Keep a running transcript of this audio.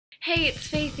Hey, it's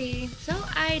Faithy. So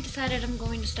I decided I'm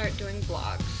going to start doing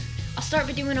vlogs. I'll start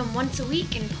by doing them once a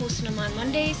week and posting them on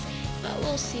Mondays, but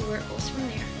we'll see where it goes from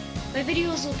there. My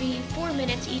videos will be 4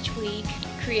 minutes each week.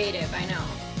 Creative, I know.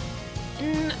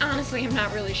 And honestly, I'm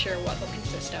not really sure what they'll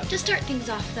consist of. To start things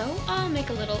off though, I'll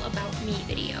make a little about me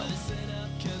video.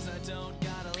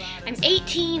 I'm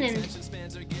 18 and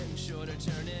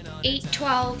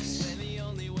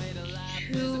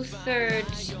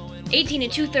 18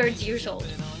 and 2/3 years old.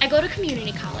 I go to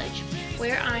community college,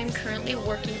 where I'm currently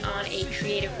working on a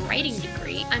creative writing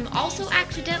degree. I'm also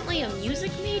accidentally a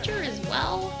music major as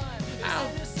well.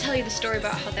 I'll tell you the story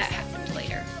about how that happened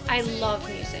later. I love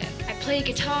music. I play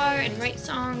guitar and write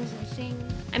songs and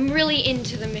sing. I'm really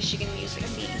into the Michigan music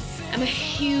scene. I'm a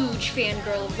huge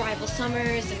fangirl of Rival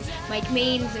Summers and Mike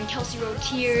Maines and Kelsey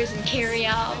Rotiers and Carrie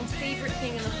L. Favorite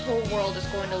thing in the whole world is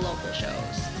going to local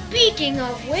shows. Speaking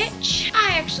of which,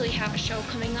 I actually have a show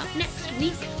coming up next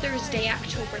week, Thursday,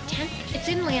 October 10th. It's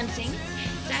in Lansing.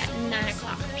 It's at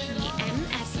 9:00 p.m.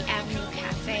 at the Avenue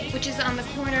Cafe, which is on the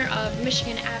corner of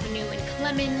Michigan Avenue and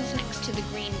Clemens next to the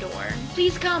Green Door.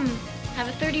 Please come. Have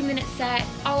a 30-minute set,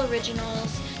 all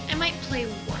originals. I might play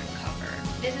one cover.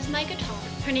 This is my guitar.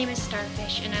 Her name is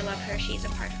Starfish, and I love her. She's a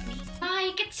part of me.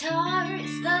 My guitar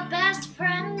is the best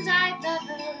friend I've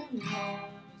ever known.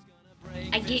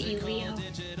 I get you, Leo.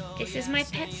 This is my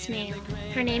pet snail.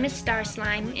 Her name is Star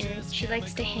Slime, and she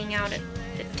likes to hang out at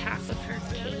the top of her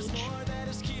cage.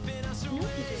 No,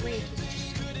 he's awake.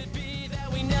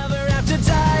 We never have to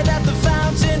die, that the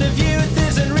fountain of youth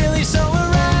isn't really so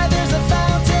awry. There's a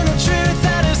fountain of truth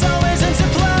that is always in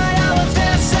supply. All of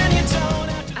this and you don't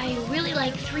have to... I really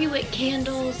like 3-wick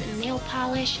candles and nail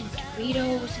polish and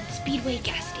Doritos and Speedway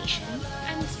gas stations.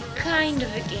 I'm kind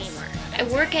of a gamer. I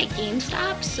work at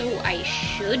GameStop, so I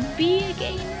should be a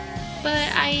gamer, but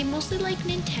I mostly like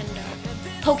Nintendo.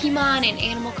 Pokemon and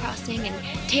Animal Crossing and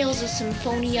Tales of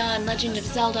Symphonia and Legend of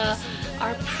Zelda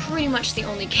are pretty much the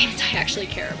only games I actually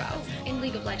care about. And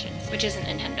League of Legends, which isn't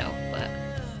Nintendo, but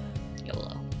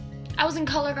YOLO. I was in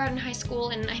Color Guard in high school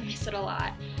and I miss it a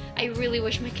lot. I really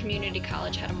wish my community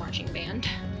college had a marching band.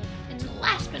 And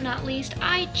last but not least,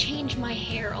 I change my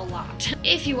hair a lot.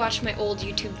 If you watch my old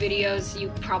YouTube videos, you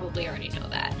probably already know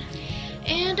that.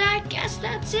 And I guess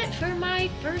that's it for my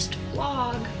first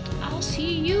vlog. I'll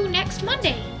see you next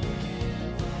Monday.